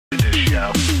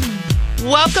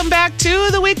Welcome back to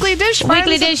the Weekly Dish.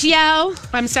 Weekly Dish, yo.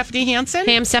 I'm Stephanie Hansen.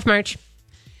 Hey, I'm Steph March.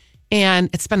 And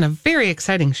it's been a very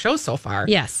exciting show so far.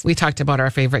 Yes. We talked about our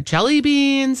favorite jelly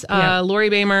beans. Lori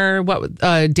Bamer,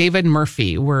 David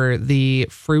Murphy were the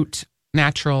fruit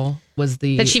natural was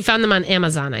the... But she found them on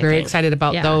Amazon, I think. Very excited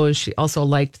about those. She also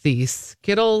liked the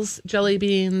Skittles jelly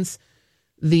beans,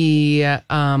 the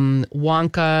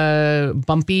Wonka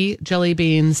Bumpy jelly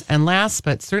beans, and last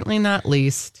but certainly not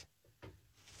least...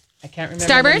 I can't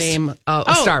remember Starburst? the name.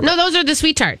 Starburst. No, those are the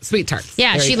Sweet Tarts. Sweet Tarts.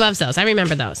 Yeah, There she you go. loves those. I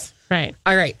remember those. Right.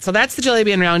 All right, so that's the Jelly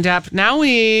Bean Roundup. Now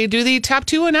we do the top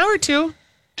two in hour two.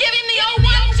 Give him the old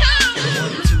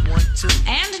 1 2.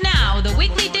 And now the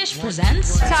Weekly Dish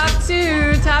presents Top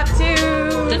two.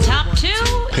 the top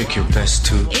 2 Pick your best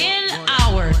two. in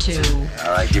hour 2.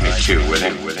 All right, give me two with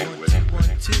it.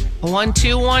 1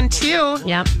 2 1 2.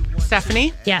 Yep.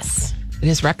 Stephanie, Yes. it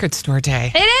is Record Store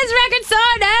Day. It is Record Store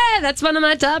Day. That's one of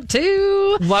my top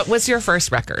 2. What was your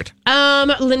first record?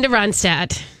 Linda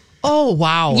Ronstadt. Oh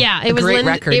wow! Yeah, it A was great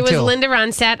Linda. record It was too. Linda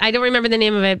Ronstadt. I don't remember the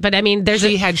name of it, but I mean,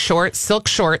 She had silk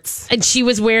shorts. and she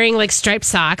was wearing like striped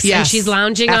socks, and Yes. she's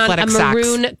lounging Athletic on a socks.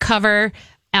 maroon cover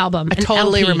album. I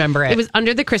totally remember it. It was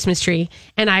under the Christmas tree,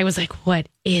 and I was like, "What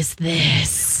is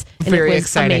this?" And Very it was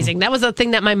exciting. amazing. That was the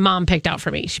thing that my mom picked out for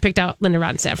me. She picked out Linda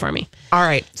Ronstadt for me. All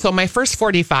right, so my first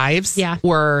 45s Yeah.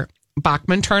 were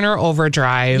Bachman Turner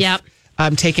Overdrive. Yep.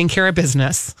 Taking Care of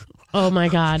Business. Oh my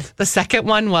god! The second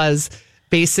one was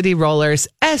Bay City Rollers,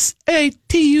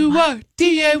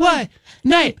 SATURDAY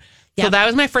night. So Yep. that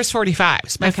was my first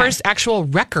 45s. My first actual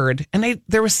record, and it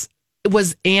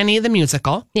was Annie the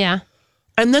musical. Yeah.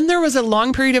 And then there was a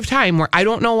long period of time where I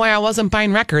don't know why I wasn't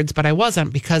buying records, but I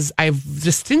wasn't because I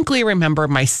distinctly remember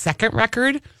my second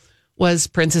record was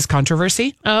Prince's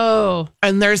Controversy. Oh.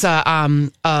 And there's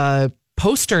a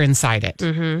poster inside it.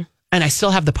 Mm-hmm. And I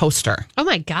still have the poster. Oh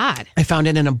my god! I found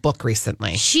it in a book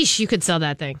recently. Sheesh, you could sell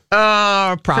that thing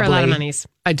Probably. for a lot of monies.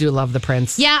 I do love the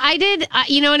Prince. Yeah, I did.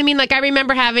 You know what I mean? Like, I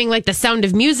remember having like The Sound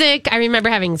of Music. I remember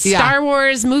having Star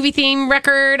Wars movie theme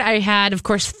record. I had, of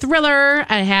course, Thriller.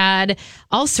 I had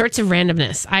all sorts of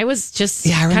randomness. I was just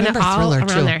I kind of remember all Thriller, around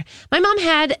too. there. My mom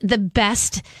had the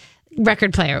best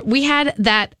record player. We had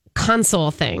that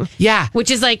console thing. Yeah.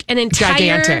 Which is like an entire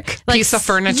Gigantic piece of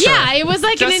furniture. Yeah, it was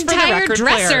like Just an for the entire record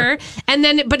dresser. And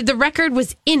then, but the record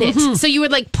was in it. So you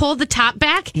would like pull the top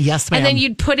back. Yes, And then ma'am.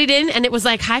 you'd put it in and it was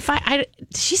like hi-fi.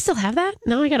 Does she still have that?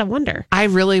 No, I got to wonder. I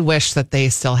really wish that they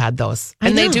still had those. I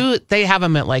And they know. do, they have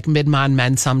them at like Mid-Mon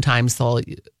Men sometimes.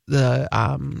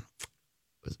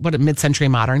 Mid-Century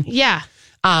Modern. Yeah.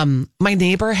 My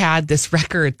neighbor had this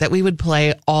record that we would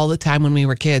play all the time when we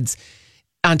were kids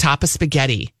on top of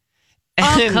spaghetti.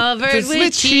 All And covered this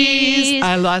with cheese.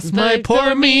 I lost my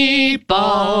poor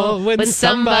meatball when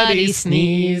somebody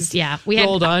sneezed. Yeah, we had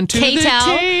Rolled on to the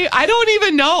K-Tel. tea. I don't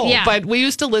even know, Yeah. but we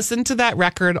used to listen to that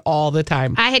record all the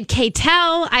time. I had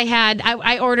K-Tel.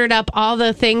 I ordered up all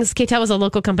the things. K-Tel was a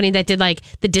local company that did like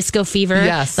the Disco Fever,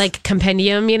 Yes. like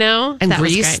compendium, you know? And That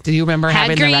was Grease. great. Do you remember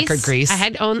Had having the record Grease?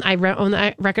 I own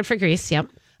the record for Grease. Yep.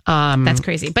 That's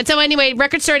crazy. But so anyway,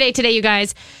 Record Store Day today, you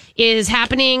guys, is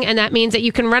happening. And that means that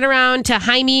you can run around to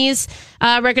Jaime's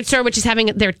Record Store, which is having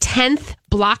their 10th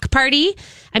block party.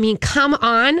 I mean, come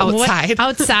on. Outside.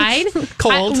 Outside.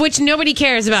 Cold. Which nobody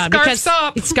cares about. Scarfs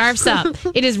up. It's scarfs up.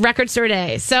 It is Record Store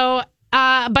Day. So,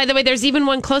 by the way, there's even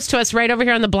one close to us right over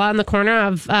here on the block in the corner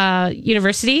of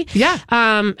University. Yeah.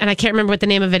 And I can't remember what the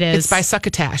name of it is. It's by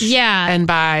Succotash. Yeah. And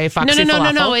by Foxy No.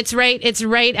 Falafel. It's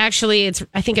right. Actually,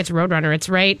 I think it's Roadrunner. It's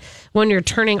right when you're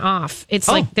turning off. It's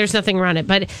like there's nothing around it,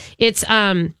 but it's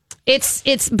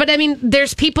but I mean,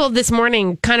 there's people this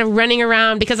morning kind of running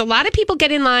around because a lot of people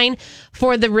get in line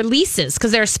for the releases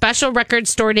because there are special Record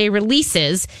Store Day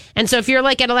releases. And so if you're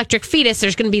like at Electric Fetus,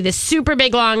 there's going to be this super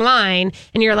big long line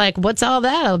and you're like, what's all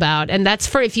that about? And that's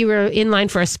for if you were in line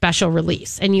for a special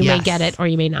release and you may Yes. get it or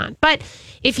you may not. But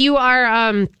if you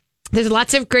are, there's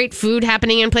lots of great food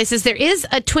happening in places. There is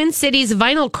a Twin Cities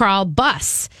vinyl crawl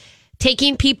bus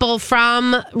taking people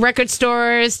from record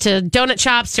stores to donut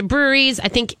shops to breweries. I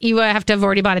think you have to have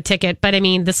already bought a ticket, but I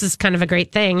mean, this is kind of a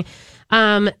great thing.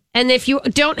 And if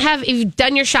if you've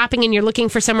done your shopping and you're looking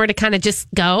for somewhere to kind of just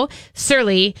go,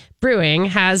 Surly Brewing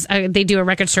they do a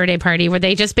Record Store Day party where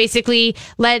they just basically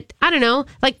let, I don't know,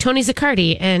 like Tony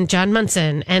Zaccardi and John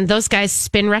Munson and those guys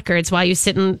spin records while you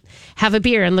sit and have a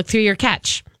beer and look through your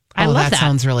catch. I love that. That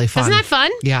sounds really fun. Isn't that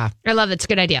fun? Yeah. I love it. It's a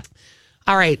good idea.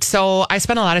 All right. So I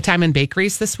spent a lot of time in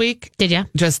bakeries this week. Did you?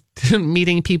 Just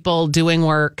meeting people, doing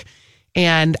work.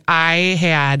 And I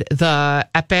had the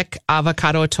epic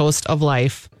avocado toast of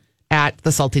life at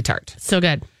the Salty Tart. So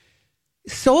good.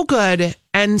 So good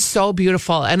and so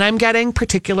beautiful. And I'm getting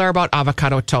particular about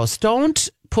avocado toast. Don't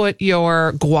put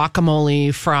your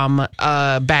guacamole from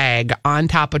a bag on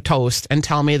top of toast and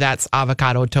tell me that's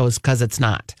avocado toast, because it's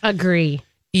not. Agree.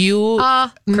 You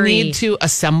Agree. need to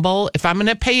assemble. If I'm going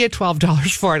to pay you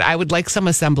 $12 for it, I would like some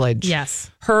assemblage. Yes.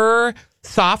 Her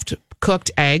soft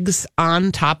cooked eggs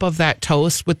on top of that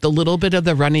toast with the little bit of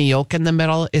the runny yolk in the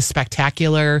middle is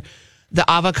spectacular. The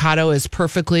avocado is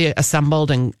perfectly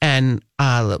assembled and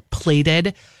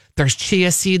plated. There's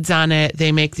chia seeds on it.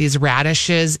 They make these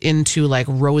radishes into like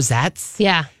rosettes.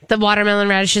 Yeah. The watermelon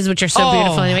radishes, which are so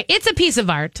beautiful anyway. It's a piece of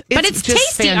art, but it's just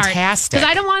tasty fantastic. art.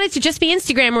 Because I don't want it to just be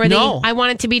Instagram worthy. No. I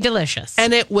want it to be delicious.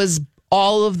 And it was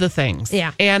all of the things.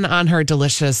 Yeah. And on her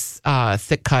delicious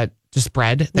thick cut just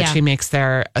bread that she makes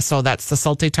there. So that's the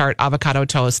Salty Tart avocado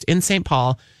toast in St.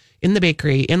 Paul, in the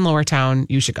bakery in Lower Town.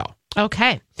 You should go.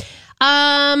 Okay.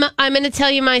 I'm going to tell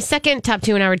you my second top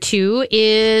 2 in hour 2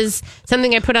 is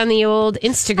something I put on the old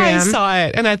Instagram. I saw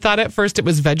it and I thought at first it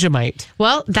was Vegemite.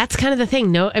 Well, that's kind of the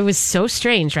thing. No, it was so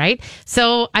strange, right?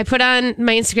 So I put on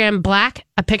my Instagram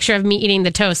a picture of me eating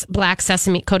the toast, black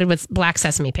sesame, coated with black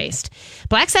sesame paste.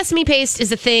 Black sesame paste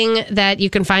is a thing that you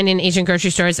can find in Asian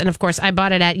grocery stores. And of course, I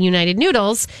bought it at United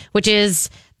Noodles, which is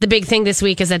the big thing this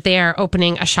week is that they are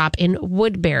opening a shop in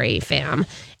Woodbury, fam.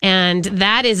 And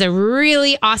that is a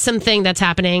really awesome thing that's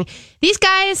happening. These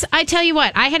guys, I tell you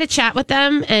what, I had a chat with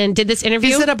them and did this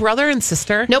interview. Is it a brother and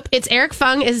sister? Nope, it's Eric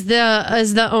Fung is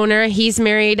the owner. He's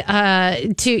married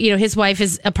to, his wife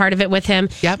is a part of it with him.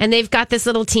 Yep. And they've got this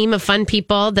little team of fun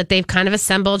people that they've kind of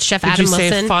assembled. Chef Adam Did you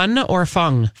Wilson. say fun or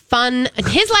fung? Fun.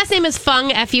 His last name is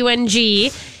Fung,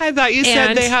 F-U-N-G. I thought you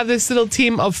said they have this little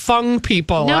team of fung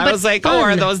people. No, I but was like, fun. oh,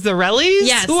 are those the Rellies?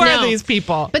 Yes. Who are these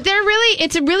people? But they're really,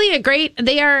 it's a really a great,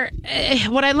 they are,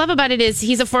 what I love about it is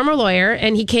he's a former lawyer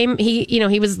and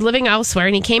he was living elsewhere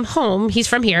and he came home. He's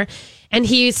from here. And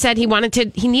he said he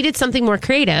needed something more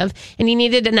creative and he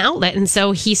needed an outlet. And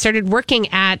so he started working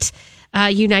at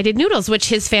United Noodles, which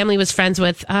his family was friends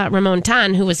with Ramon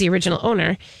Tan, who was the original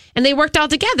owner. And they worked all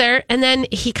together. And then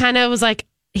he kind of was like,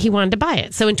 he wanted to buy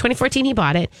it. So in 2014, he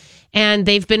bought it. And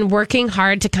they've been working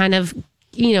hard to kind of,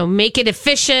 make it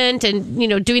efficient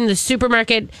and, doing the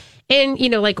supermarket and,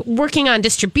 like working on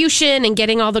distribution and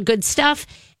getting all the good stuff.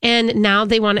 And now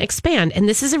they want to expand. And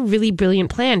this is a really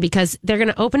brilliant plan because they're going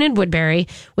to open in Woodbury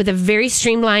with a very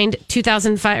streamlined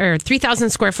 3,000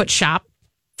 square foot shop.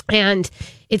 And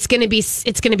it's going to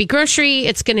be grocery.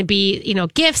 It's going to be,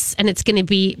 gifts, and it's going to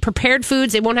be prepared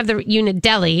foods. It won't have the unit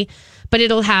deli, but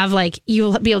it'll have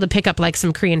you'll be able to pick up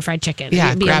some Korean fried chicken.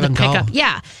 Yeah, You'll be grab able to and pick go. up.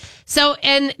 Yeah. So,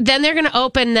 and then they're going to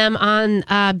open them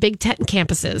on big tent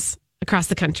campuses across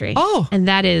the country. Oh. And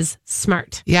that is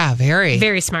smart. Yeah, very.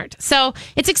 Very smart. So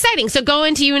it's exciting. So go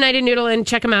into United Noodle and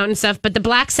check them out and stuff. But the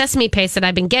black sesame paste that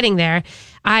I've been getting there,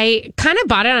 I kind of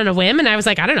bought it on a whim and I was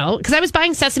like, I don't know, because I was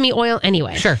buying sesame oil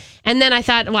anyway. Sure. And then I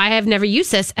thought, well, I have never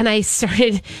used this. And I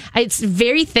started, it's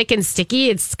very thick and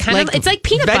sticky. It's kind of, it's like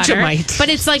peanut Vegemite. butter, but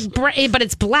it's but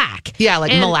it's black. Yeah,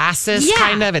 like And- molasses yeah.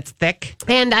 kind of. It's thick.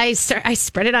 And I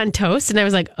spread it on toast and I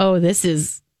was like, oh, this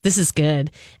is good.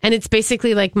 And it's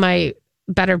basically like my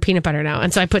better peanut butter now.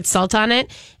 And so I put salt on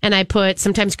it and I put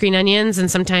sometimes green onions and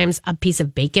sometimes a piece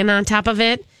of bacon on top of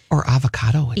it. Or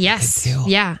avocado would be Yes. good too.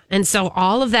 Yeah. And so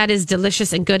all of that is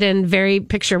delicious and good and very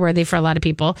picture worthy for a lot of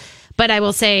people. But I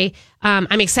will say,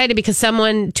 I'm excited because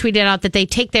someone tweeted out that they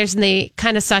take theirs and they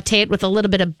kind of saute it with a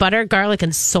little bit of butter, garlic,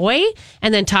 and soy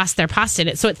and then toss their pasta in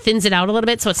it. So it thins it out a little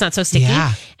bit so it's not so sticky.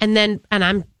 Yeah. And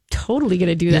I'm totally going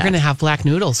to do You're that. going to have black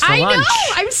noodles for I lunch.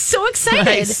 know. I'm so excited.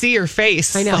 I see your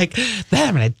face. I know. Like, then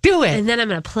I'm going to do it. And then I'm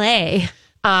going to play.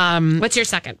 What's your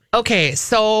second? Okay,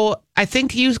 so I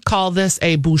think you call this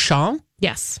a bouchon.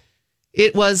 Yes.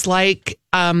 It was like,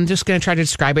 I'm just going to try to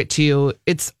describe it to you.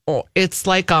 It's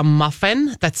like a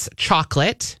muffin that's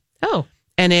chocolate, Oh.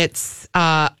 and it's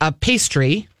a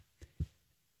pastry,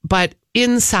 but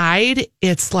inside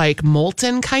it's like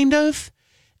molten kind of,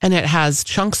 and it has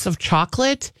chunks of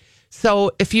chocolate.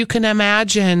 So if you can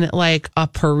imagine like a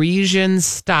Parisian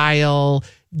style,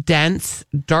 dense,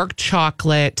 dark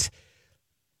chocolate,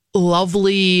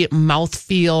 lovely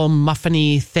mouthfeel,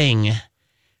 muffiny thing.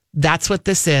 That's what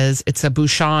this is. It's a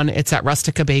bouchon. It's at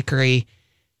Rustica Bakery.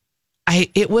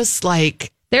 It was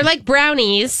like, They're like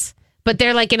brownies, but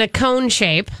they're like in a cone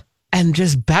shape, and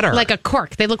just better. like a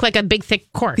cork. They look like a big,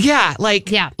 thick cork. Yeah, like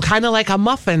Yeah. kind of like a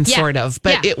muffin, Yeah. sort of.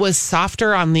 But Yeah. it was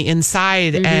softer on the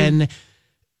inside and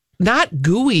not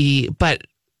gooey, but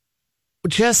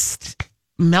just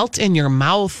melt in your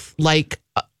mouth. Like,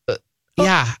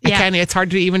 yeah, yeah. it's hard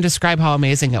to even describe how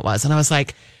amazing it was. And I was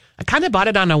like, I kind of bought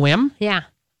it on a whim. Yeah.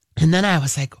 And then I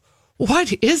was like,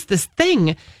 what is this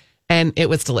thing? And it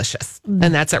was delicious.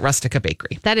 And that's at Rustica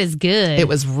Bakery. That is good. It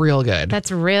was real good.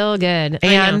 That's real good.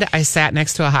 And I sat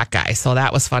next to a hot guy, so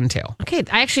that was fun too. Okay,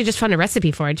 I actually just found a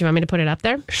recipe for it. Do you want me to put it up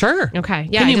there? Sure. Okay.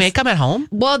 Yeah. Can you make them at home?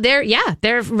 Well,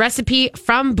 their recipe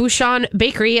from Bouchon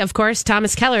Bakery, of course,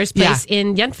 Thomas Keller's place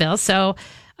in Yentville. So,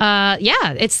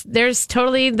 there's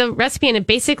totally the recipe, and it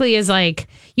basically is like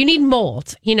you need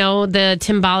mold, the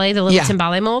timbale, the little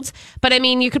timbale molds. But I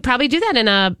mean, you could probably do that in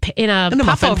a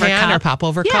muffin pan cup. or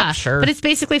pop-over cup, sure. But it's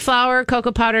basically flour,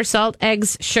 cocoa powder, salt,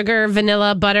 eggs, sugar,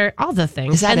 vanilla, butter, all the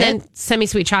things. Is that and it? then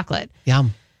semi-sweet chocolate.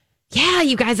 Yum. Yeah,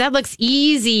 you guys, that looks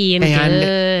easy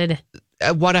and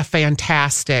good. What a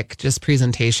fantastic just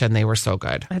presentation. They were so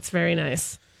good. That's very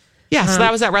nice. Yeah, so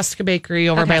that was at Rustica Bakery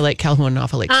over by Lake Calhoun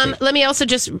off of Lake Street. Let me also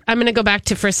I'm going to go back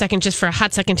for a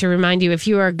hot second to remind you, if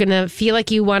you are going to feel like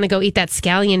you want to go eat that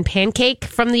scallion pancake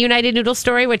from the United Noodle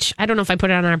Story, which I don't know if I put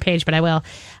it on our page, but I will.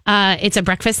 It's a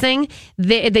breakfast thing.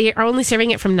 They are only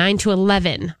serving it from 9 to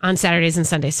 11 on Saturdays and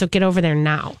Sundays. So get over there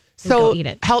now. So go eat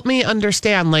it. Help me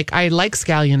understand. Like, I like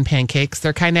scallion pancakes.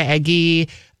 They're kind of eggy,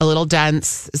 a little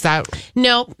dense. Is that?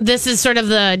 No, this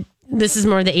is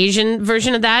more the Asian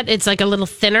version of that. It's like a little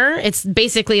thinner. It's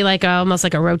basically like almost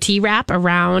like a roti wrap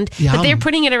around, but they're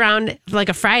putting it around like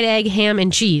a fried egg, ham,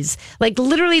 and cheese. Like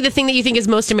literally the thing that you think is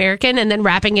most American, and then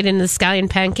wrapping it in the scallion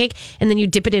pancake, and then you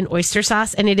dip it in oyster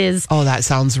sauce, and it is. Oh, that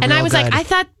sounds real good. And I was like, I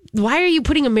thought, why are you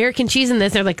putting American cheese in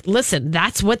this? They're like, listen,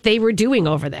 that's what they were doing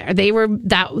over there.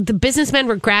 The businessmen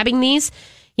were grabbing these,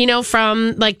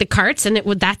 from like the carts, and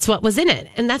that's what was in it.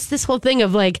 And that's this whole thing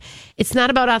of like, it's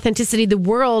not about authenticity. The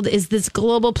world is this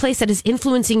global place that is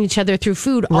influencing each other through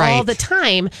food all the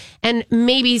time. And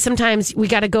maybe sometimes we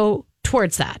got to go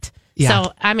towards that. Yeah.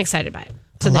 So I'm excited by it.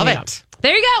 So Love it.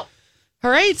 There you go.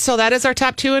 All right, so that is our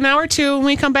top 2 in hour 2. When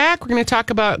we come back, we're going to talk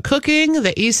about cooking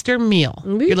the Easter meal.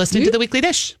 You're listening to The Weekly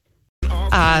Dish.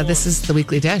 This is The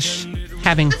Weekly Dish.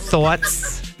 Having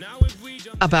thoughts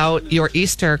about your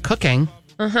Easter cooking.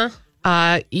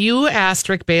 You asked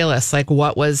Rick Bayless, like,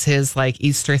 what was his, like,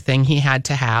 Easter thing he had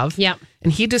to have? Yep.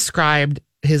 And he described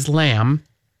his lamb,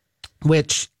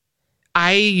 which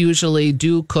I usually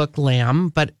do cook lamb,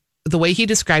 but the way he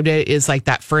described it is like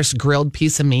that first grilled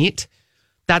piece of meat.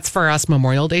 That's for us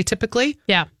Memorial Day typically.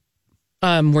 Yeah.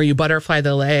 Where you butterfly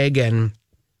the leg, and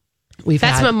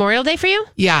That's Memorial Day for you?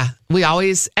 Yeah. We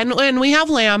always, and we have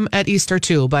lamb at Easter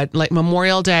too, but like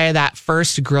Memorial Day, that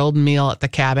first grilled meal at the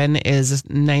cabin is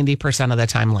 90% of the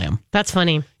time lamb. That's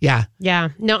funny. Yeah. Yeah.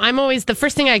 No, the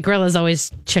first thing I grill is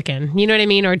always chicken. You know what I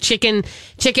mean? Or chicken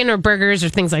or burgers or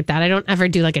things like that. I don't ever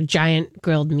do like a giant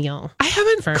grilled meal. I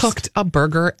haven't cooked a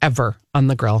burger ever on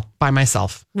the grill by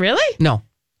myself. Really? No.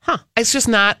 Huh. It's just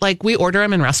not like we order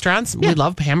them in restaurants. Yeah. We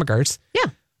love hamburgers. Yeah.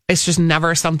 It's just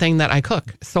never something that I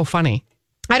cook. It's so funny.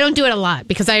 I don't do it a lot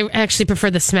because I actually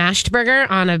prefer the smashed burger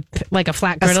on a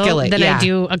flat griddle skillet, than I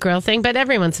do a grill thing, but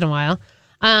every once in a while.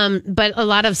 But a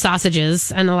lot of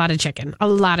sausages and a lot of chicken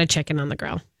on the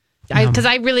grill. Because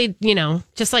I really,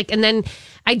 and then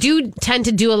I do tend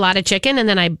to do a lot of chicken, and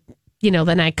then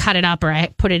I cut it up or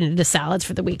I put it into salads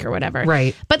for the week or whatever.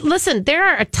 Right. But listen, there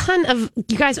are a ton of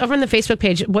you guys over on the Facebook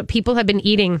page, what people have been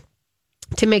eating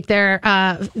to make their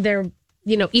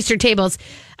Easter tables.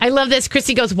 I love this.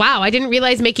 Christy goes, wow, I didn't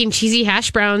realize making cheesy hash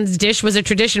browns dish was a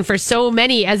tradition for so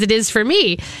many as it is for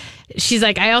me. She's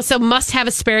like, I also must have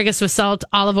asparagus with salt,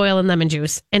 olive oil, and lemon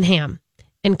juice, and ham,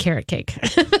 and carrot cake.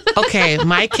 Okay,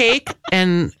 my cake,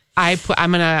 and I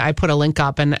put a link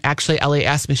up, and actually Ellie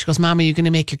asked me, she goes, Mom, are you going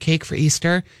to make your cake for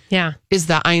Easter? Yeah. Is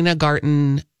the Ina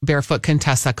Garten Barefoot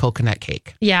Contessa coconut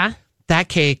cake. Yeah. That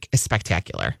cake is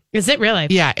spectacular. Is it really?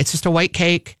 Yeah, it's just a white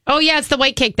cake. Oh, yeah, it's the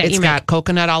white cake that you make. It's got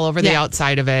coconut all over the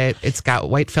outside of it. It's got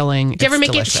white filling. Do you ever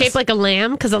make it shaped like a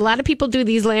lamb? Because a lot of people do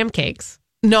these lamb cakes.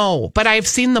 No, but I've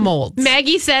seen the molds.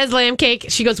 Maggie says lamb cake.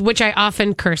 She goes, which I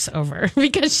often curse over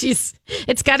because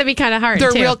it's got to be kind of hard.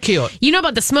 They're too. real cute. You know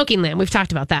about the smoking lamb? We've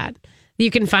talked about that.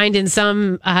 You can find in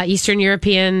some Eastern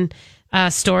European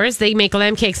stores. They make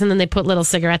lamb cakes and then they put little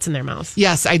cigarettes in their mouth.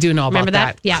 Yes, I do know about Remember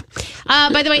that? Yeah.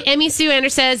 By the way, Emmy Sue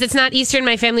Anders says, it's not Easter in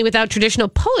my family without traditional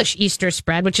Polish Easter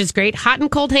spread, which is great. Hot and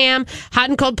cold ham, hot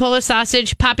and cold Polish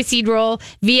sausage, poppy seed roll,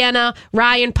 Vienna,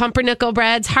 rye and pumpernickel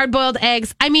breads, hard-boiled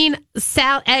eggs. I mean,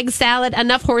 egg salad,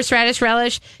 enough horseradish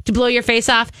relish to blow your face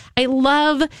off. I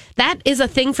love that is a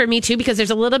thing for me too, because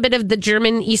there's a little bit of the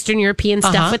German Eastern European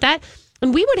stuff with that.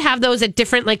 And we would have those at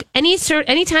different, like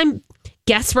anytime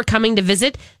guests were coming to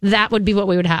visit, that would be what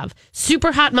we would have.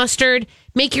 Super hot mustard,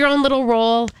 make your own little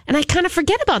roll. And I kind of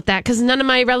forget about that because none of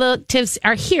my relatives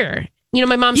are here.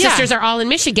 My mom's sisters are all in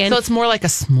Michigan. So it's more like a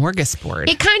smorgasbord.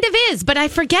 It kind of is, but I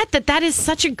forget that is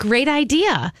such a great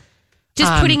idea.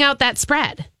 Just putting out that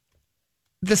spread.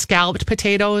 The scalloped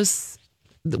potatoes,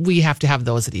 we have to have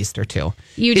those at Easter too.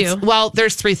 You do? Well,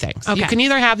 there's three things. Okay. You can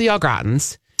either have the au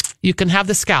gratins, you can have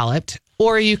the scalloped,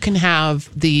 or you can have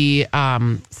the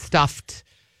stuffed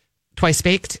twice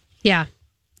baked. Yeah.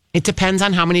 It depends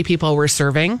on how many people we're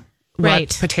serving, Right.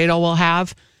 what potato we'll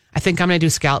have. I think I'm going to do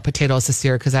scalloped potatoes this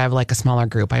year because I have like a smaller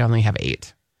group. I only have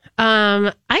 8.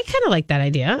 I kind of like that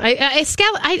idea. I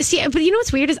see, but you know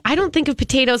what's weird is I don't think of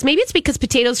potatoes. Maybe it's because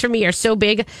potatoes for me are so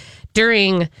big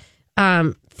during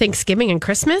Thanksgiving and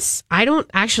Christmas. I don't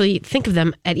actually think of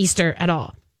them at Easter at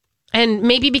all. And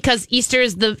maybe because Easter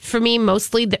is for me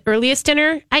mostly the earliest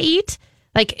dinner I eat.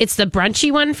 Like it's the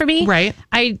brunchy one for me. Right.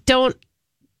 I don't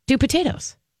do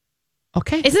potatoes.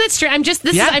 Okay. Isn't that strange?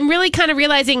 I'm really kind of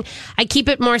realizing I keep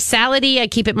it more salady. I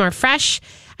keep it more fresh.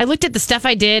 I looked at the stuff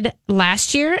I did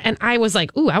last year and I was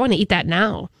like, ooh, I want to eat that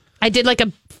now. I did like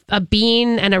a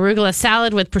bean and arugula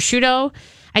salad with prosciutto.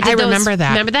 I remember that.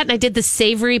 Remember that? And I did the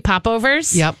savory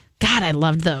popovers. Yep. God, I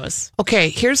loved those. Okay,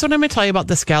 here's what I'm going to tell you about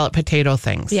the scalloped potato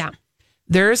things. Yeah.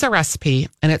 There's a recipe,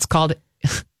 and it's called,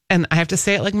 and I have to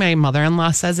say it like my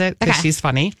mother-in-law says it because Okay. she's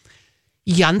funny.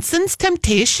 Jansen's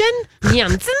Temptation.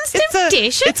 Jansen's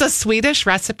Temptation? It's a Swedish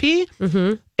recipe,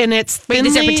 and it's Wait,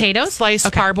 these are thinly potatoes? sliced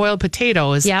Okay. parboiled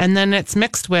potatoes, Yep. and then it's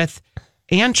mixed with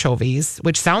anchovies,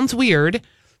 which sounds weird,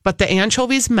 but the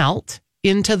anchovies melt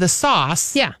into the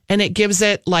sauce, Yeah. and it gives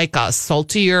it like a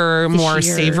saltier, more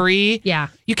Fishier. savory. Yeah.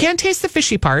 You can't taste the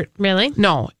fishy part. Really?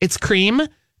 No, it's cream,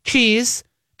 cheese,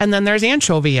 and then there's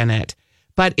anchovy in it.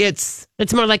 But it's,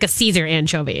 It's more like a Caesar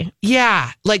anchovy.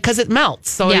 yeah, like, because it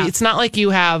melts. So Yeah. it's not like you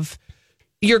have,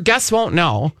 your guests won't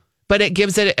know, but it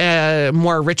gives it a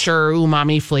more richer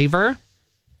umami flavor.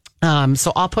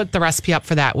 So I'll put the recipe up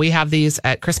for that. We have these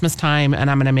at Christmas time, and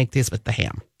I'm going to make these with the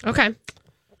ham. Okay.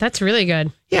 That's really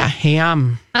good. Yeah,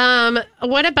 ham.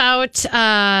 What about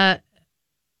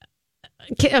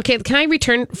okay, can I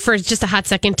return for just a hot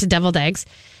second to deviled eggs?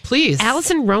 Please.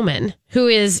 Allison Roman, who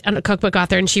is a cookbook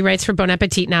author and she writes for Bon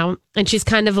Appetit now, and she's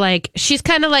kind of like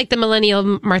the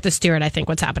millennial Martha Stewart, I think,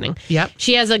 what's happening. Yep.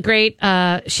 She has a great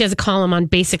she has a column on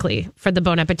Basically for the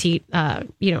Bon Appetit I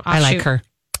offshoot. like her.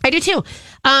 I do too.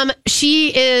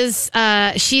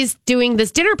 She's doing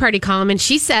this dinner party column, and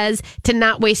she says to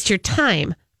not waste your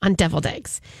time on deviled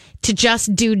eggs, to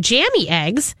just do jammy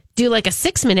eggs, do like a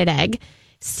 6-minute egg,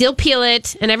 still peel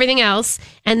it and everything else,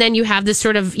 and then you have this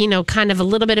sort of, kind of a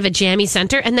little bit of a jammy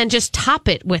center, and then just top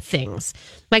it with things.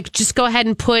 Like just go ahead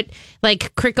and put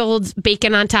like crickled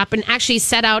bacon on top, and actually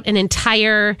set out an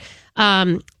entire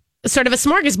sort of a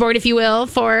smorgasbord, if you will,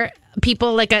 for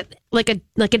people like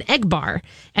an egg bar,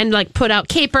 and like put out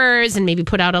capers and maybe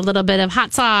put out a little bit of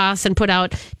hot sauce and put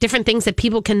out different things that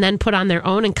people can then put on their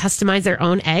own and customize their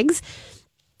own eggs.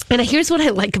 And here's what I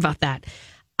like about that.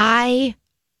 I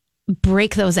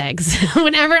break those eggs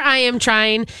whenever I am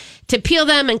trying to peel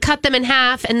them and cut them in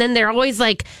half, and then they're always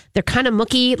like, they're kind of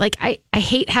mucky. Like I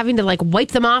hate having to like wipe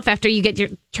them off after you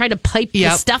try to pipe the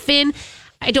stuff in.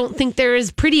 I don't think they're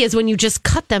as pretty as when you just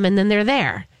cut them and then they're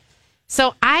there.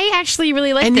 So I actually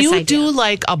really like And this you idea. do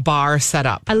like a bar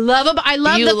setup. I love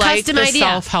You the like custom the idea.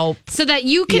 self-help. So that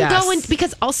you can Yes. go in,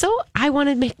 because also I want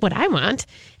to make what I want.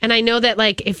 And I know that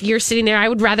like if you're sitting there, I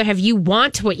would rather have you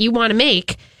want what you want to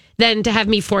make than to have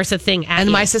me force a thing at And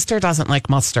you. my sister doesn't like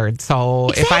mustard. So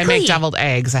if I Exactly. make deviled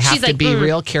eggs, I have She's to like, be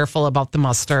real careful about the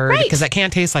mustard Right. because it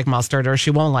can't taste like mustard or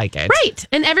she won't like it. Right.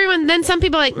 And then some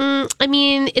people are like, I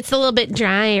mean, it's a little bit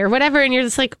dry or whatever. And you're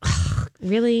just like, ugh,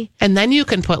 really? And then you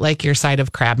can put like your side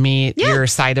of crab meat, Yeah. your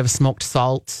side of smoked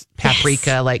salt,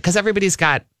 paprika, like, because everybody's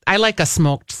got, I like a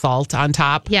smoked salt on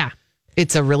top. Yeah.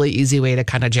 It's a really easy way to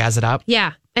kind of jazz it up.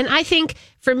 Yeah. And I think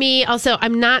for me also,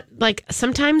 I'm not like,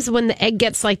 sometimes when the egg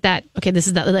gets like that, okay, this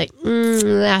is that like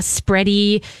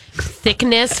spready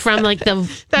thickness from like the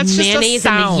That's just a mayonnaise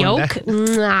and the sound. yolk.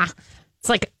 Mwah. It's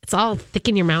like, it's all thick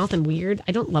in your mouth and weird.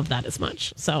 I don't love that as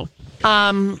much. So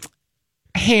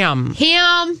Ham.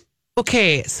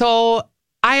 Okay, so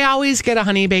I always get a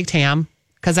honey baked ham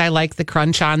because I like the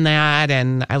crunch on that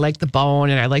and I like the bone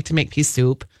and I like to make pea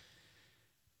soup.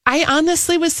 I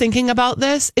honestly was thinking about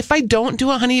this. If I don't do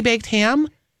a honey baked ham,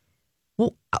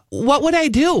 what would I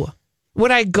do?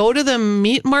 Would I go to the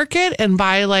meat market and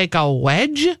buy like a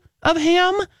wedge of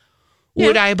ham? Yeah.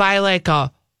 Would I buy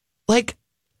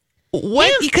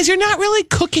what? Because you're not really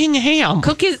cooking ham.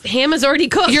 ham is already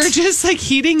cooked. You're just like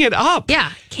heating it up.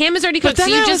 yeah. Ham is already But cooked. So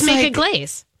then you I just was make a like-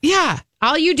 glaze. Yeah.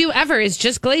 All you do ever is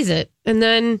just glaze it. And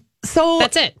then So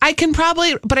That's it. I can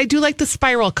probably, but I do like the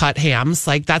spiral cut hams.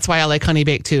 Like that's why I like honey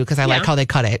baked too, because I like Yeah. how they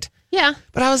cut it. yeah.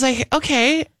 But I was like,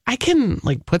 okay, I can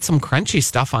like put some crunchy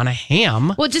stuff on a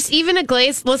ham. Well, just even a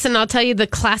glaze. Listen, I'll tell you the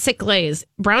classic glaze: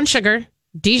 brown sugar,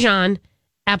 Dijon,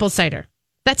 apple cider.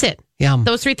 That's it. Yum.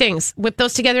 Those 3 things. Whip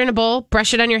those together in a bowl.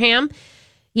 Brush it on your ham.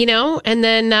 And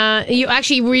then you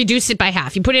actually reduce it by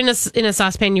half. You put it in a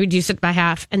saucepan, you reduce it by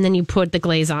half, and then you put the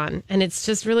glaze on, and it's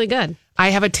just really good.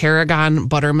 I have a tarragon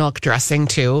buttermilk dressing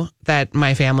too that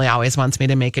my family always wants me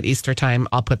to make at Easter time.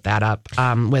 I'll put that up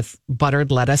with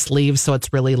buttered lettuce leaves, so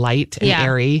it's really light and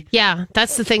airy. Yeah,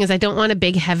 that's the thing is I don't want a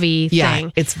big heavy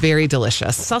thing. It's very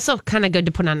delicious. It's also kind of good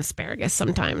to put on asparagus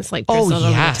sometimes, like Oh, drizzled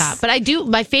over the yes. top. But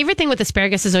my favorite thing with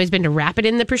asparagus has always been to wrap it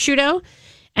in the prosciutto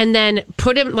and then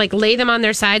put them, like lay them on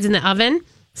their sides in the oven,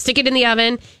 stick it in the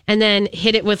oven, and then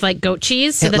hit it with like goat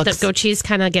cheese so that the goat cheese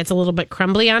kind of gets a little bit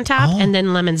crumbly on top, and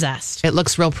then lemon zest. It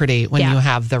looks real pretty when Yeah. you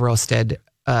have the roasted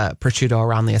prosciutto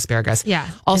around the asparagus. Yeah,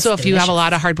 Also, it's if you have a delicious.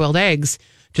 lot of hard-boiled eggs,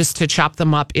 just to chop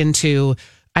them up into,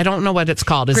 I don't know what it's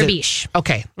called. Is Gribiche. it?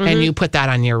 Okay. And you put that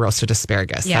on your roasted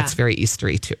asparagus. Yeah. That's very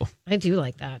Eastery too. I do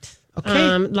like that.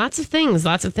 Okay. Lots of things.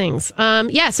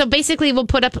 So basically we'll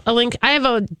put up a link. I have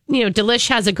Delish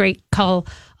has a great call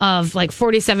of like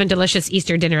 47 delicious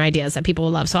Easter dinner ideas that people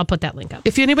will love. So I'll put that link up.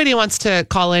 If anybody wants to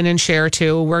call in and share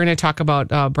too, we're going to talk about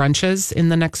brunches in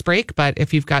the next break. But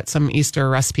if you've got some Easter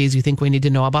recipes you think we need to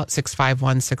know about,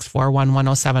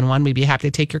 651-641-1071, we'd be happy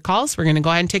to take your calls. We're going to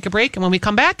go ahead and take a break. And when we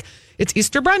come back, it's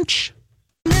Easter brunch.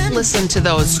 Listen to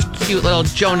those cute little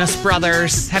Jonas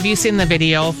Brothers. Have you seen the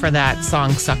video for that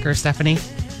song Sucker, Stephanie?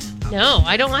 No,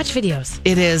 I don't watch videos.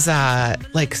 It is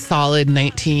like solid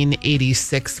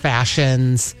 1986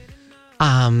 fashions,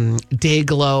 day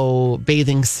glow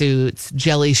bathing suits,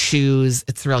 jelly shoes.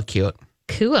 It's real cute.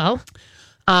 Cool.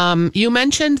 You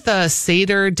mentioned the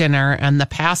Seder dinner and the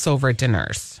Passover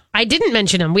dinners. I didn't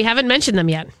mention them. We haven't mentioned them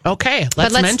yet. Okay,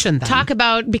 But let's mention them. talk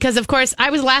about, because of course I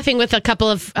was laughing with a couple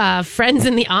of friends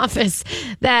in the office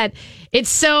that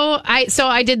it's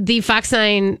I did the Fox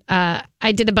 9,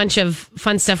 I did a bunch of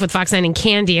fun stuff with Fox 9 and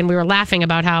candy, and we were laughing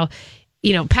about how,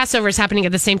 Passover is happening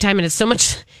at the same time and it's so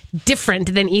much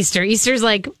different than Easter. Easter's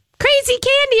like crazy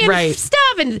candy and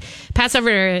stuff, and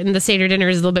Passover and the Seder dinner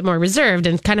is a little bit more reserved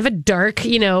and kind of a dark,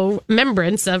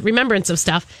 remembrance of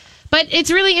stuff. But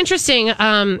it's really interesting.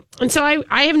 And so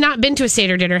I have not been to a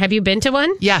Seder dinner. Have you been to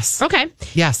one? Yes. Okay.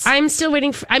 Yes. I'm still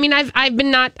waiting for, I've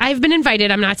been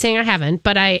invited. I'm not saying I haven't,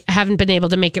 but I haven't been able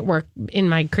to make it work in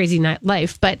my crazy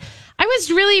life. But I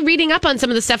was really reading up on some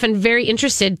of the stuff and very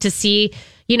interested to see,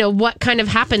 what kind of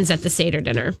happens at the Seder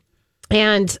dinner.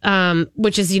 And,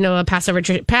 which is, a Passover.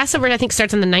 Passover, I think,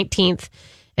 starts on the 19th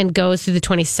and goes through the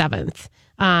 27th.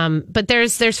 But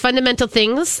there's fundamental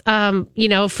things,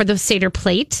 for the Seder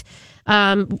plate,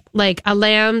 like a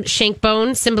lamb shank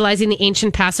bone symbolizing the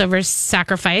ancient Passover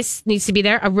sacrifice needs to be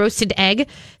there. A roasted egg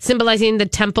symbolizing the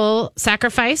temple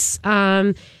sacrifice.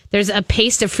 There's a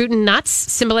paste of fruit and nuts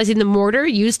symbolizing the mortar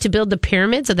used to build the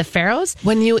pyramids of the pharaohs.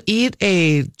 When you eat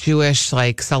a Jewish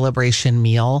celebration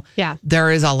meal,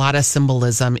 there is a lot of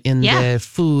symbolism in the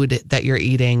food that you're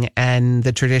eating and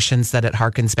the traditions that it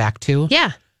harkens back to.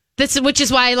 Yeah. Which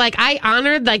is why, I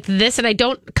honored this, and I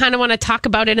don't kind of want to talk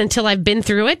about it until I've been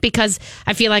through it, because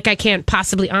I feel like I can't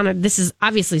possibly honor. This is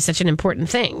obviously such an important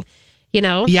thing,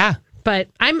 Yeah. But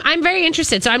I'm very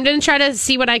interested, so I'm going to try to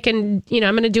see what I can. I'm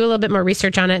going to do a little bit more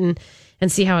research on it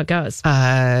and see how it goes.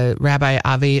 Rabbi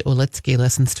Avi Ulitsky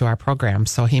listens to our program,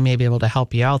 so he may be able to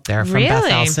help you out there from Really?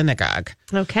 Bethel Synagogue.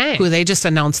 Okay. Who they just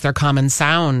announced their Common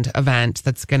Sound event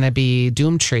that's going to be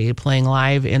Doomtree playing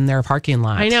live in their parking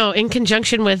lot. I know, in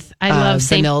conjunction with, I love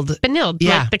St. Benilde,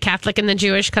 Yeah. the Catholic and the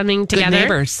Jewish coming together. Good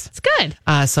neighbors. It's good.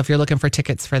 So if you're looking for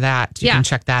tickets for that, you can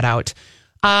check that out.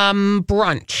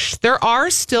 Brunch. There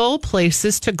are still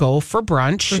places to go for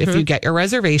brunch if you get your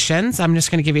reservations. I'm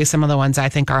just going to give you some of the ones I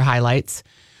think are highlights.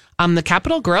 The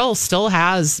Capitol Grill still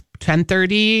has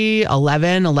 10:30,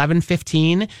 11,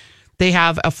 11:15. They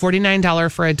have a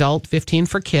 $49 for adult, $15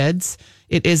 for kids.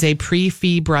 It is a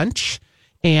pre-fee brunch,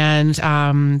 and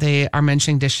they are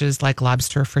mentioning dishes like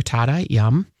lobster frittata.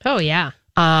 Yum. Oh, yeah.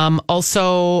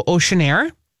 Also, Ocean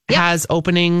Air has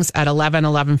openings at 11,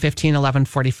 11:15,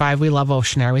 11:45. We love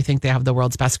Ocean Air. We think they have the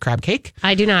world's best crab cake.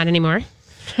 I do not anymore.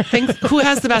 Who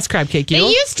has the best crab cake? You?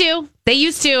 They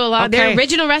used to. A lot. Okay. Their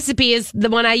original recipe is the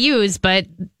one I use, but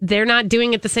they're not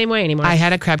doing it the same way anymore. I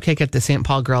had a crab cake at the St.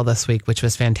 Paul Grill this week, which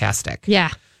was fantastic. Yeah.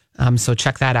 So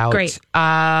check that out. Great.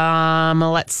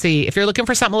 Let's see. If you're looking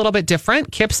for something a little bit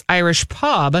different, Kip's Irish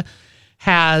Pub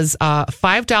has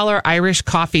 $5 Irish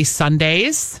coffee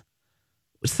Sundays.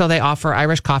 So they offer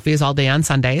Irish coffees all day on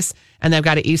Sundays. And they've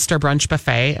got an Easter brunch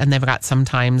buffet. And they've got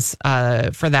sometimes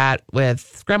for that with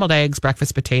scrambled eggs,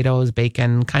 breakfast potatoes,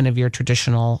 bacon, kind of your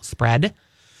traditional spread.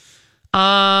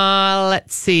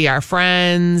 Let's see. Our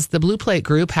friends, the Blue Plate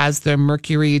Group has the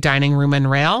Mercury Dining Room and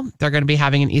Rail. They're going to be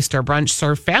having an Easter brunch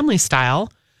served family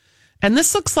style. And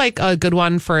this looks like a good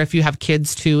one for if you have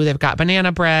kids too. They've got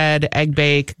banana bread, egg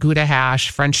bake, Gouda hash,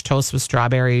 French toast with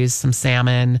strawberries, some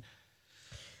salmon.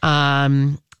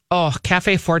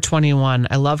 Cafe 421.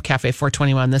 I love Cafe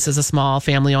 421. This is a small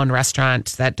family-owned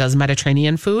restaurant that does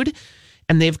Mediterranean food.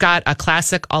 And they've got a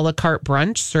classic a la carte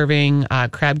brunch serving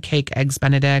crab cake, eggs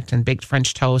Benedict, and baked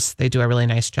French toast. They do a really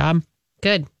nice job.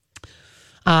 Good.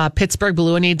 Pittsburgh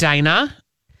Blue and Edina.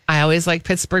 I always like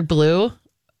Pittsburgh Blue.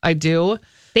 I do.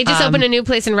 They just opened a new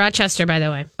place in Rochester, by the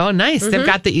way. Oh, nice. They've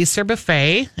got the Easter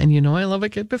buffet, and you know I love a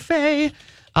good buffet.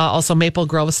 Also, Maple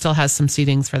Grove still has some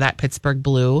seatings for that Pittsburgh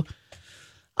Blue.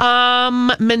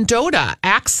 Mendota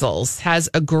Axel's has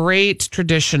a great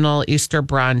traditional Easter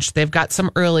brunch. They've got some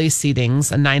early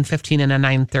seatings, a 9:15 and a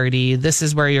 9:30. This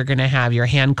is where you're going to have your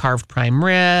hand-carved prime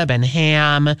rib and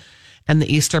ham, and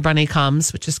the Easter bunny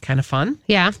comes, which is kind of fun.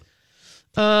 Yeah.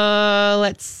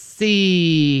 Let's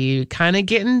see. Kind of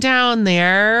getting down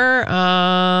there.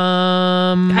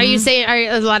 Are you saying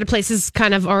are a lot of places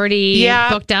kind of already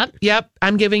booked up? Yep.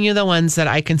 I'm giving you the ones that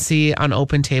I can see on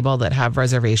Open Table that have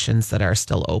reservations that are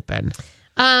still open.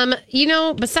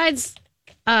 Besides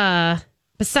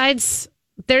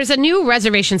there's a new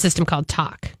reservation system called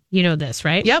Talk. You know this,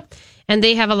 right? Yep. And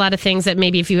they have a lot of things that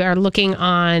maybe if you are looking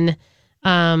on,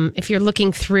 if you're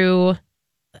looking through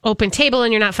Open Table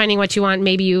and you're not finding what you want,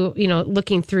 maybe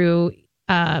looking through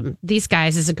these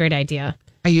guys is a great idea.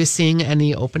 Are you seeing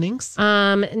any openings?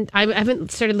 I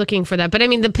haven't started looking for that, but I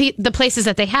mean the places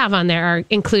that they have on there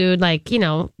include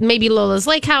maybe Lola's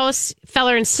Lake House,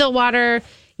 Feller and Stillwater.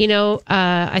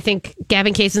 I think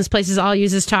Gavin Kaysen's places all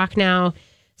uses Talk now,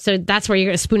 so that's where you're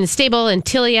going to Spoon and Stable,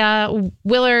 Antilia,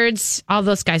 Willards, all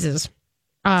those guys.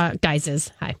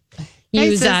 Hi.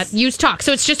 Use Talk.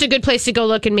 So it's just a good place to go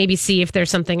look and maybe see if there's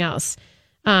something else,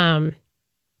 something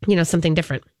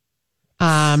different.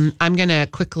 I'm going to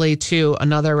quickly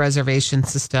another reservation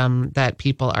system that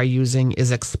people are using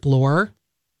is Explore.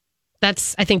 I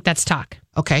think that's Talk.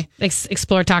 Okay.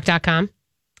 ExploreTalk.com.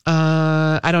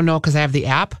 I don't know because I have the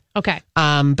app. Okay.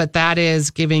 But that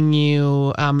is giving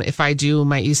you, if I do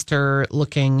my Easter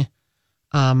looking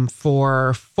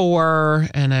for 4,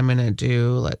 and I'm going to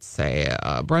do, let's say,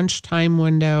 a brunch time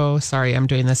window. Sorry, I'm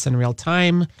doing this in real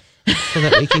time so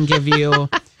that we can give you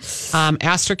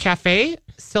Astor Cafe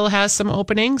still has some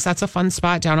openings. That's a fun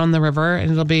spot down on the river,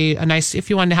 and it'll be a nice, if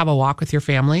you wanted to have a walk with your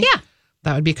family. Yeah.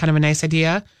 That would be kind of a nice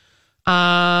idea.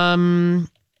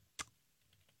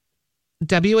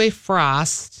 W.A.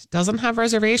 Frost doesn't have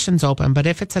reservations open, but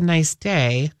if it's a nice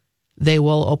day, they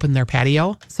will open their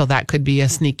patio. So that could be a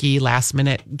sneaky last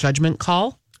minute judgment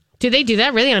call. Do they do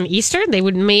that really on Easter? They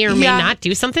may or may not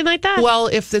do something like that? Well,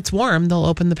 if it's warm, they'll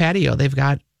open the patio. They've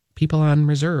got people on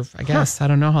reserve, I guess. I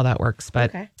don't know how that works, but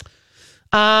okay.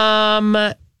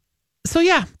 So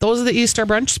yeah, those are the Easter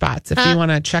brunch spots if you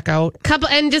want to check out.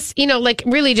 And just,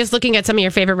 really just looking at some of your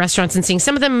favorite restaurants and seeing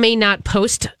some of them may not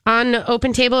post on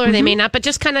Open Table or they may not, but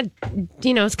just kind of,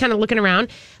 it's kind of looking around,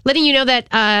 letting you know that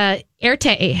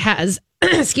Erte has,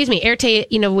 Erte,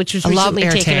 which was recently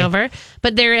taken over,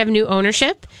 but they have new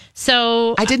ownership.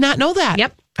 So I did not know that.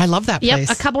 Yep. I love that place.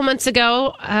 Yep. A couple months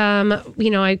ago,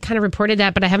 I kind of reported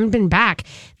that, but I haven't been back.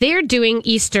 They are doing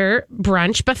Easter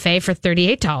brunch buffet for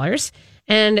 $38.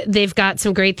 And they've got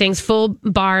some great things, full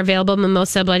bar available,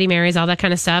 mimosa, Bloody Marys, all that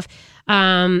kind of stuff.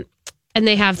 And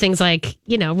they have things like,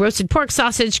 roasted pork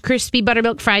sausage, crispy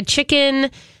buttermilk fried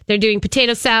chicken. They're doing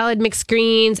potato salad, mixed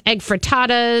greens, egg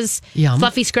frittatas,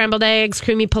 fluffy scrambled eggs,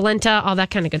 creamy polenta, all that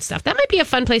kind of good stuff. That might be a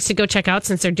fun place to go check out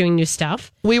since they're doing new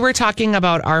stuff. We were talking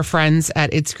about our friends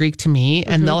at It's Greek to Me,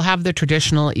 and they'll have the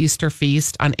traditional Easter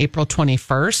feast on April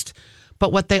 21st.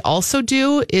 But what they also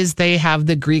do is they have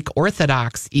the Greek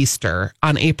Orthodox Easter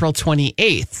on April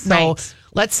 28th. So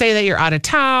let's say that you're out of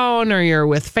town or you're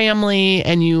with family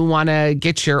and you want to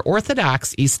get your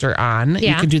Orthodox Easter on.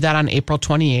 You can do that on April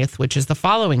 28th, which is the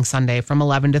following Sunday from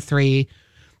 11 to 3.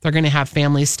 They're going to have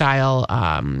family style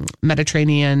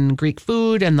Mediterranean Greek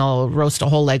food, and they'll roast a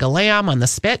whole leg of lamb on the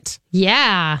spit.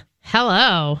 Yeah.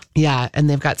 Hello. Yeah, and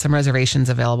they've got some reservations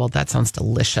available. That sounds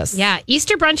delicious. Yeah,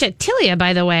 Easter brunch at Tilia,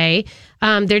 by the way.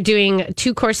 They're doing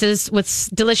 2 courses with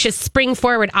delicious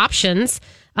spring-forward options,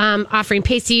 offering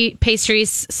pastries,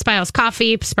 Spiles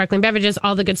coffee, sparkling beverages,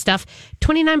 all the good stuff.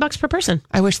 $29 per person.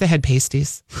 I wish they had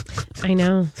pasties. I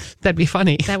know. That'd be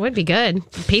funny. That would be good.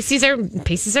 Pasties are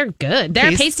good.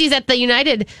 There are pasties at the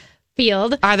United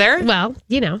Field. Are there? Well,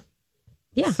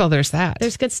 Yeah. So there's that.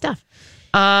 There's good stuff.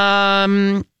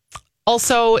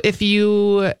 Also,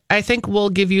 I think we'll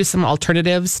give you some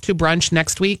alternatives to brunch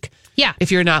next week. Yeah.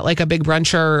 If you're not like a big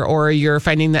bruncher or you're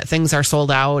finding that things are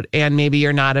sold out and maybe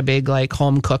you're not a big like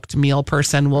home cooked meal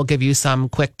person, we'll give you some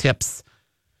quick tips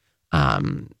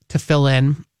to fill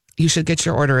in. You should get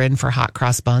your order in for hot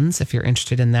cross buns if you're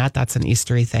interested in that. That's an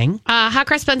Eastery thing. Hot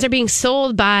cross buns are being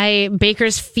sold by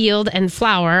Baker's Field and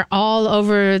Flour all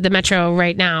over the metro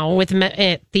right now with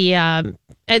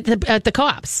at the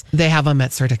co-ops. They have them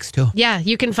at Certix too. Yeah,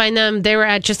 you can find them. They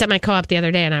were just at my co-op the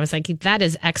other day, and I was like, that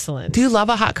is excellent. Do you love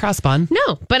a hot cross bun?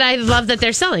 No, but I love that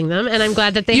they're selling them, and I'm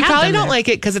glad that they You have probably them don't there. like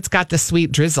it because it's got the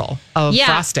sweet drizzle of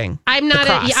frosting. I'm the not.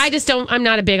 cross. I just don't. I'm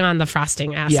not a big on the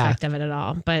frosting aspect of it at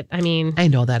all. But I mean, I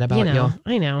know that about you.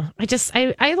 I know.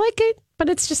 I like it, but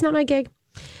it's just not my gig.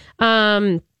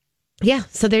 Yeah,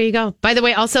 so there you go. By the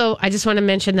way, also, I just want to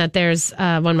mention that there's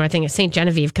one more thing at St.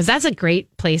 Genevieve, because that's a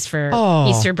great place for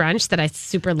Easter brunch that I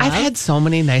super love. I've had so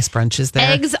many nice brunches there.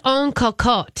 Eggs en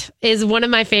cocotte is one of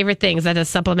my favorite things that is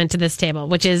supplement to this table,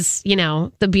 which is,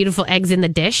 the beautiful eggs in the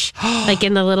dish, like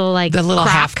in the little the little crock.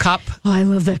 half cup. Oh, I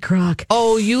love that crock.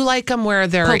 Oh, you like them where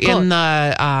they're Cocotte. in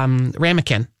the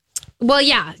ramekin. Well,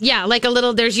 yeah, like a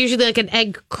little, there's usually like an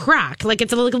egg crock, like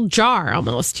it's a little jar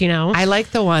almost, I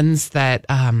like the ones that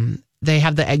they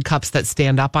have the egg cups that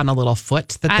stand up on a little foot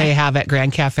that they have at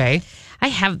Grand Cafe. I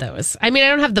have those. I mean, I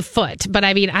don't have the foot, but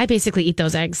I mean, I basically eat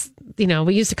those eggs.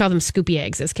 We used to call them Scoopy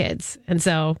eggs as kids. And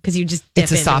so, because you just dip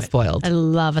It's a into soft it. boiled. I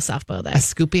love a soft boiled A egg.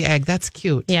 Scoopy egg. That's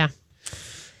cute. Yeah.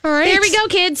 All right. There we go,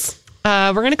 kids.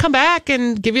 We're going to come back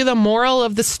and give you the moral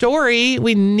of the story.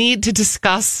 We need to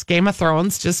discuss Game of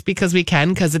Thrones just because we can,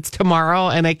 because it's tomorrow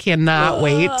and I cannot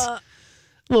wait.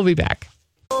 We'll be back.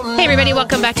 Hey, everybody.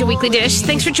 Welcome back to Weekly Dish.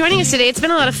 Thanks for joining us today. It's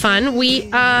been a lot of fun. We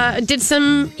did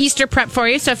some Easter prep for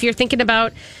you. So if you're thinking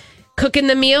about cooking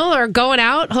the meal or going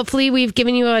out, hopefully we've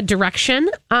given you a direction.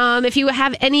 If you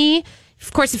have any,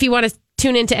 of course, if you want to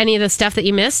tune into any of the stuff that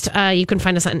you missed, you can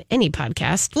find us on any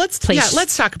podcast.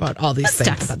 Let's talk about all these Let's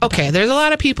talk things. about the Okay, there's a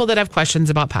lot of people that have questions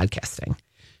about podcasting.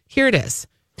 Here it is.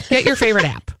 Get your favorite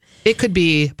app. It could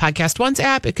be Podcast One's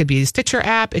app. It could be Stitcher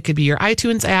app. It could be your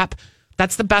iTunes app.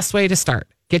 That's the best way to start.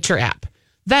 Get your app.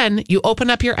 Then you open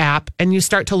up your app and you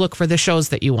start to look for the shows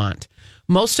that you want.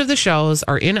 Most of the shows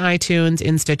are in iTunes,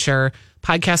 in Stitcher,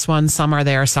 Podcast One. Some are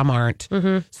there, some aren't.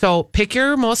 So pick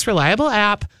your most reliable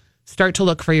app. Start to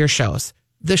look for your shows.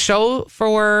 The show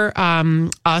for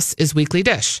us is Weekly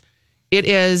Dish. It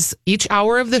is each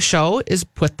hour of the show is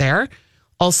put there.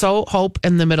 Also, Hope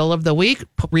in the middle of the week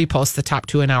repost the top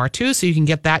 2 in hour 2, so you can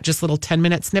get that just little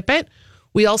 10-minute snippet.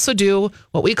 We also do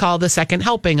what we call the second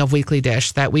helping of Weekly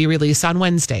Dish that we release on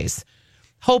Wednesdays.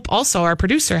 Hope, also our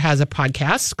producer, has a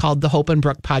podcast called the Hope and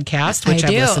Brooke Podcast, which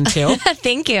I've listened to.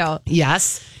 Thank you.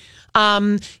 Yes.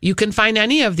 You can find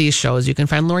any of these shows. You can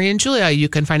find Lori and Julia. You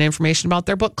can find information about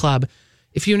their book club.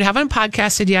 If you haven't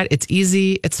podcasted yet, it's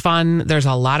easy. It's fun. There's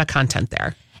a lot of content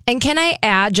there. And can I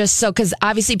add, just so, because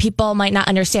obviously people might not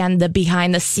understand the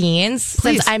behind the scenes.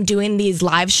 Please. Since I'm doing these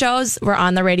live shows, we're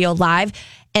on the radio live,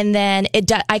 and then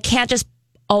I can't just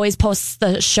always post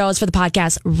the shows for the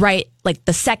podcast right like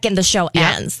the second the show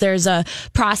ends. There's a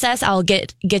process. I'll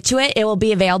get to it. It will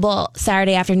be available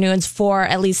Saturday afternoons for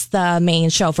at least the main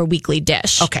show for Weekly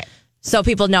Dish. Okay. So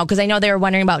people know, because I know they were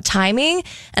wondering about timing,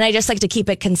 and I just like to keep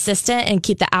it consistent and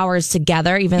keep the hours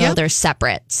together, even though they're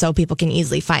separate, so people can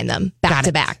easily find them back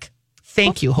to back.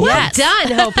 Thank you, Hope. Yes.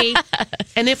 Done, Hopi.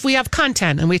 And if we have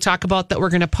content and we talk about that we're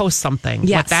going to post something,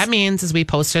 Yes. what that means is we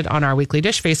post it on our Weekly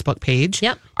Dish Facebook page.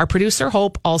 Yep. Our producer,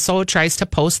 Hope, also tries to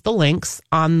post the links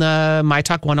on the My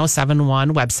Talk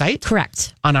 1071 website.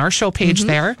 Correct. On our show page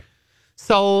there.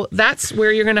 So that's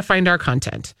where you're going to find our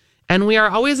content. And we are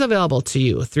always available to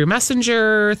you through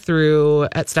Messenger, through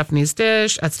at Stephanie's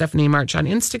Dish, at Stephanie March on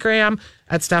Instagram,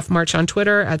 at Steph March on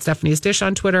Twitter, at Stephanie's Dish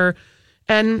on Twitter.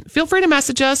 And feel free to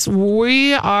message us.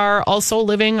 We are also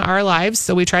living our lives,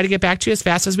 so we try to get back to you as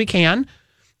fast as we can.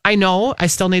 I know I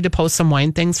still need to post some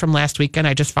wine things from last weekend.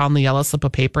 I just found the yellow slip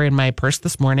of paper in my purse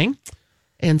this morning,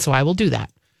 and so I will do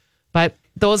that. But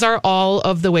those are all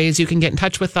of the ways you can get in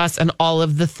touch with us and all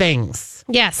of the things.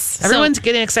 Yes. Everyone's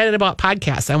getting excited about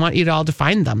podcasts. I want you to all to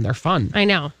find them. They're fun. I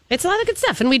know. It's a lot of good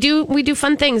stuff. And we do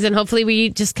fun things, and hopefully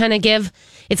we just kind of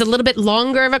it's a little bit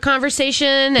longer of a conversation.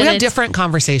 And We have different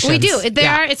conversations. We do.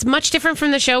 It's much different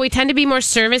from the show. We tend to be more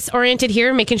service oriented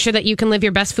here, making sure that you can live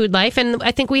your best food life. And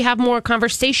I think we have more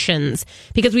conversations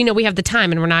because we know we have the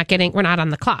time and we're not on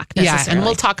the clock Yeah, necessarily. and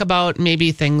we'll talk about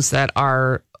maybe things that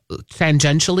are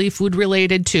tangentially food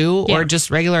related too, or Yeah.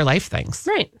 just regular life things.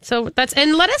 Right. So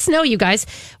and let us know, you guys.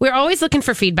 We're always looking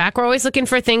for feedback. We're always looking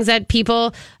for things that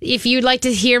people, if you'd like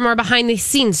to hear more behind the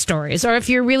scenes stories, or if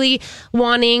you're really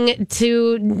wanting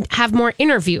to have more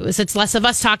interviews, it's less of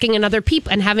us talking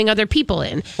and having other people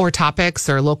in. Or topics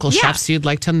or local Yeah. chefs you'd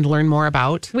like to learn more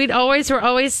about. We're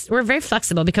very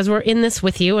flexible because we're in this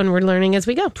with you and we're learning as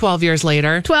we go. 12 years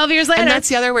later. 12 years later. And that's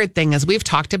the other weird thing is we've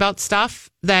talked about stuff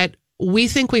that we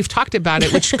think we've talked about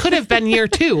it, which could have been year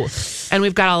 2. And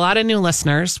we've got a lot of new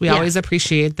listeners. We always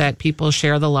appreciate that people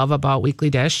share the love about Weekly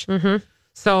Dish. Mm-hmm.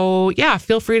 So yeah,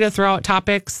 feel free to throw out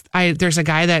topics. There's a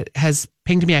guy that has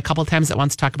pinged me a couple times that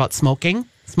wants to talk about smoking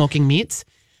meats.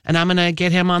 And I'm going to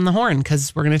get him on the horn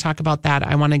because we're going to talk about that.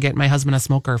 I want to get my husband a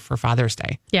smoker for Father's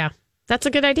Day. Yeah, that's a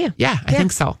good idea. Yeah, I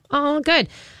think so. Oh, good.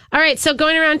 All right. So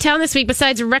going around town this week,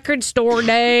 besides Record Store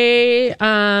Day,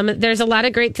 there's a lot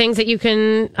of great things that you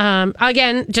can,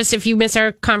 again, just if you miss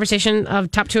our conversation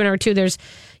of top 2 and hour 2, there's,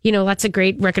 lots of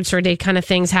great Record Store Day kind of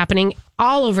things happening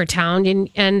all over town.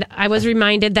 And I was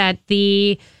reminded that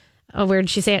where did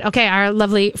she say it? Okay, our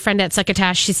lovely friend at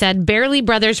Succotash, she said, Barely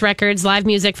Brothers Records, live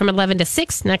music from 11 to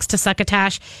 6 next to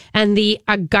Succotash, and the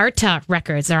Agartha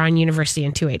Records are on University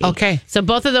in 280. Okay. So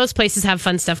both of those places have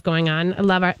fun stuff going on. I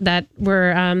love that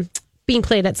we're being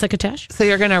played at Succotash. So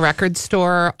you're going to record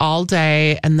store all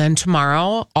day, and then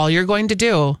tomorrow, all you're going to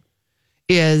do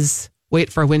is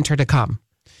wait for winter to come.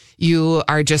 You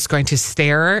are just going to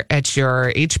stare at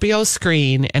your HBO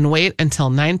screen and wait until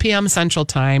 9 p.m. Central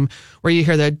Time, where you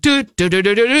hear the do do do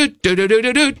do do do do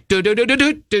do do do do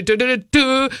do do do do do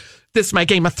do. This is my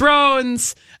Game of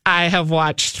Thrones. I have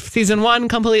watched season 1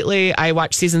 completely. I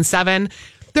watched season 7.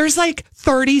 There's like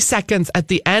 30 seconds at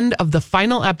the end of the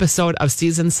final episode of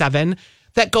season 7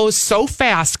 that goes so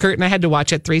fast. Kurt and I had to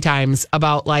watch it 3 times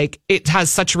about like it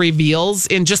has such reveals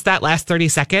in just that last 30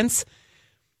 seconds.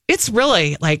 It's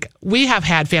really like we have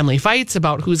had family fights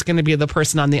about who's going to be the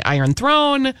person on the Iron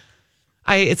Throne.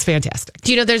 It's fantastic.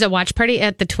 Do you know there's a watch party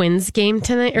at the Twins game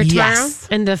tonight or tomorrow? Yes.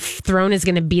 And the throne is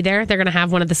going to be there. They're going to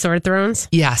have one of the sword thrones.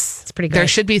 Yes. It's pretty There great.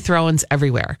 should be thrones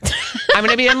everywhere. I'm going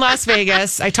to be in Las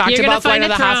Vegas. I talked You're gonna about going to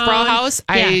find the a Hofbrau throne. House.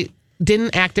 Yeah. I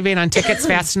didn't activate on tickets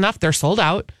fast enough. They're sold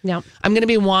out. Yep. I'm going to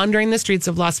be wandering the streets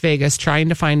of Las Vegas trying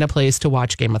to find a place to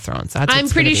watch Game of Thrones. That's I'm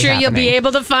what's pretty gonna sure you'll be happening.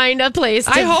 able to find a place.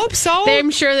 I hope so.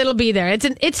 I'm sure it'll be there.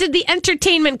 It's the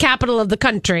entertainment capital of the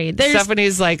country.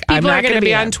 Stephanie's like, I'm people are not going gonna to be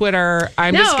be on there. Twitter.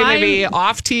 I'm just going to be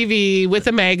off TV with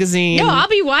a magazine. No, I'll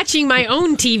be watching my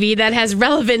own TV that has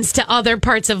relevance to other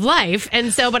parts of life.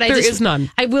 And so, but There is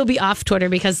none. I will be off Twitter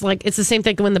because like it's the same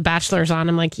thing when The Bachelor's on.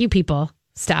 I'm like, you people,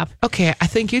 stop. Okay, I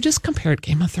think you just compared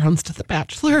Game of Thrones to The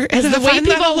Bachelor. The I way find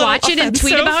that a people little watch it and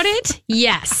tweet offensive. about it,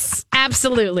 yes,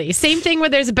 absolutely. Same thing where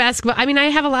there's a basketball. I mean, I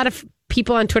have a lot of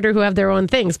people on Twitter who have their own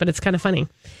things, but it's kind of funny.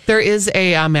 There is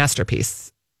a Masterpiece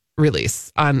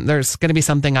release on. There's going to be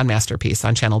something on Masterpiece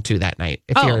on Channel 2 that night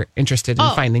if you're interested in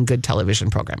finding good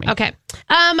television programming. Okay.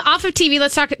 Off of TV,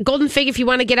 let's talk Golden Fig if you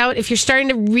want to get out. If you're starting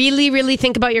to really, really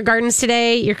think about your gardens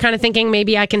today, you're kind of thinking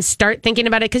maybe I can start thinking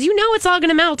about it because you know it's all going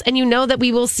to melt and you know that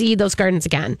we will see those gardens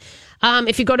again.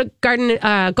 If you go to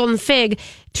Golden Fig,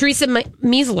 Teresa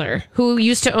Miesler, who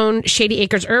used to own Shady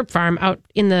Acres Herb Farm out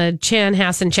in the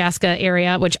Chanhassen, Chaska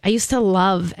area, which I used to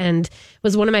love and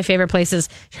was one of my favorite places.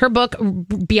 Her book,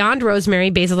 Beyond Rosemary,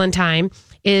 Basil and Thyme,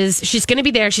 she's going to be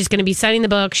there. She's going to be signing the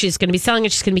book. She's going to be selling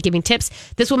it. She's going to be giving tips.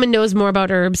 This woman knows more about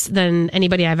herbs than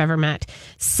anybody I've ever met.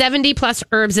 70 plus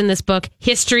herbs in this book,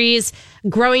 histories,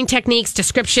 growing techniques,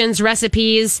 descriptions,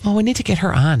 recipes. Oh, we need to get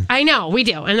her on. I know we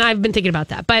do. And I've been thinking about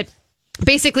that, but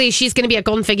basically, she's going to be at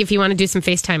Golden Fig if you want to do some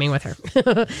FaceTiming with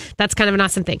her. That's kind of an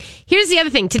awesome thing. Here's the other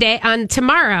thing.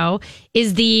 Tomorrow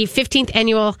is the 15th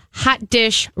annual Hot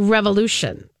Dish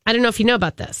Revolution. I don't know if you know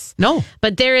about this. No.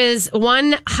 But there is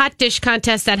one hot dish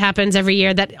contest that happens every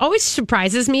year that always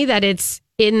surprises me that it's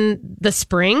in the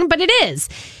spring, but it is.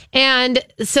 And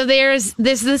so there's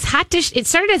this hot dish. It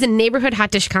started as a neighborhood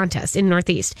hot dish contest in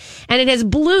Northeast, and it has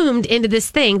bloomed into this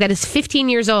thing that is 15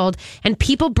 years old, and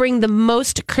people bring the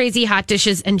most crazy hot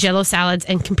dishes and Jell-O salads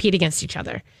and compete against each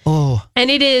other. Oh,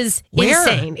 And it is Where?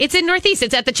 insane. It's in Northeast.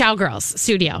 It's at the Chow Girls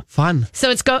studio. fun.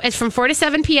 So it's from 4 to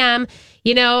 7 p.m.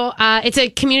 You know, it's a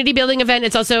community building event.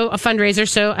 It's also a fundraiser.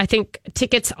 So I think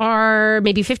tickets are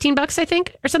maybe $15, I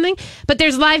think, or something. But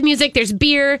there's live music. There's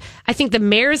beer. I think the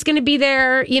mayor is going to be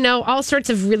there. You know, all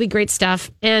sorts of really great stuff.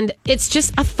 And it's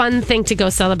just a fun thing to go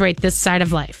celebrate this side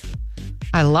of life.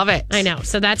 I love it. I know.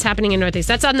 So that's happening in Northeast.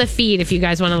 That's on the feed if you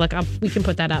guys want to look up. We can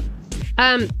put that up.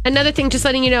 Another thing, just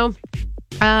letting you know,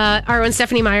 our own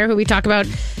Stephanie Meyer, who we talk about,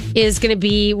 is going to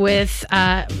be with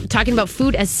talking about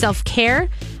food as self-care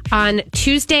on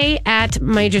Tuesday at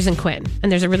Majors and Quinn.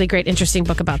 And there's a really great, interesting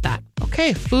book about that.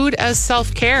 Okay, food as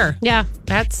self-care. Yeah.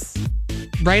 That's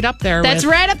right up there. That's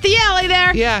right up the alley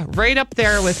there. Yeah, right up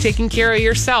there with taking care of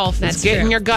yourself. That's It's getting true. your gut